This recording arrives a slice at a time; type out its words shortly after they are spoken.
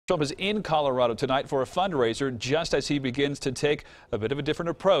Trump is in Colorado tonight for a fundraiser just as he begins to take a bit of a different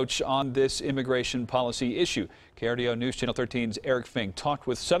approach on this immigration policy issue. KRDO News Channel 13's Eric Fink talked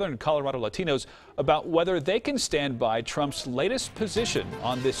with Southern Colorado Latinos about whether they can stand by Trump's latest position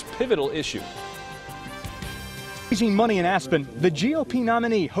on this pivotal issue. Raising money in Aspen, the GOP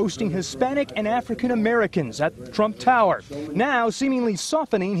nominee hosting Hispanic and African Americans at the Trump Tower, now seemingly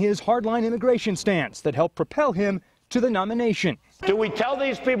softening his hardline immigration stance that helped propel him to the nomination. Do we tell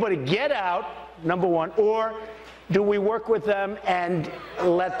these people to get out, number one, or do we work with them and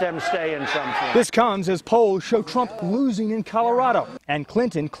let them stay in some form? This comes as polls show Trump losing in Colorado and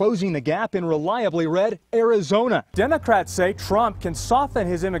Clinton closing the gap in reliably red Arizona. Democrats say Trump can soften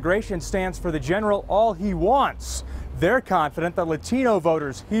his immigration stance for the general all he wants. They're confident that Latino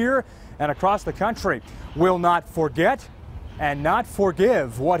voters here and across the country will not forget and not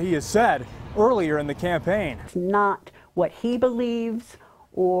forgive what he has said earlier in the campaign. It's not what he believes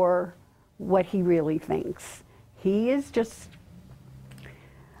or what he really thinks. He is just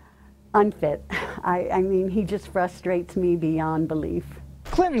unfit. I mean, he just frustrates me beyond belief.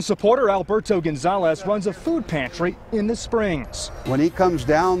 Clinton supporter Alberto Gonzalez runs a food pantry in the Springs. When he comes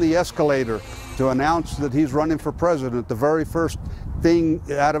down the escalator to announce that he's running for president, the very first thing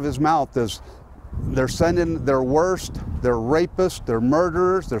out of his mouth is they're sending their worst, they're rapists, they're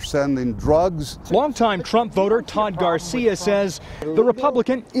murderers, they're sending drugs. Longtime Trump voter Todd Garcia says the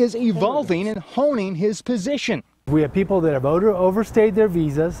Republican is evolving and honing his position. We have people that have overstayed their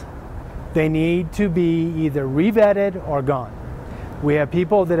visas. They need to be either revetted or gone. We have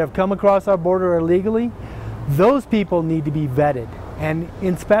people that have come across our border illegally. Those people need to be vetted and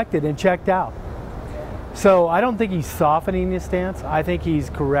inspected and checked out. So I don't think he's softening his stance. I think he's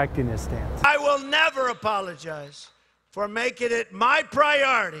correcting his stance. I will never apologize for making it my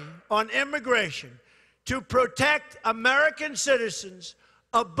priority on immigration to protect American citizens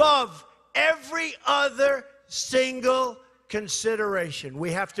above every other single consideration.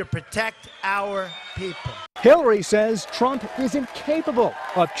 We have to protect our people. Hillary says Trump isn't capable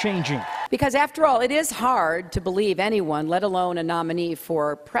of changing. Because after all, it is hard to believe anyone, let alone a nominee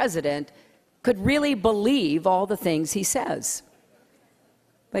for president, could really believe all the things he says.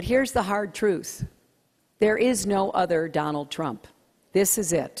 But here's the hard truth. There is no other Donald Trump. This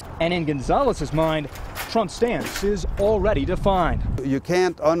is it. And in Gonzalez's mind, Trump's stance is already defined. You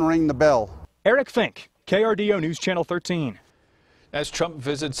can't unring the bell. Eric Fink, KRDO News Channel 13. As Trump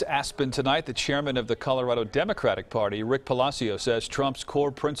visits Aspen tonight, the chairman of the Colorado Democratic Party, Rick Palacio, says Trump's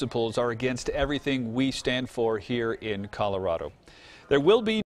core principles are against everything we stand for here in Colorado. There will be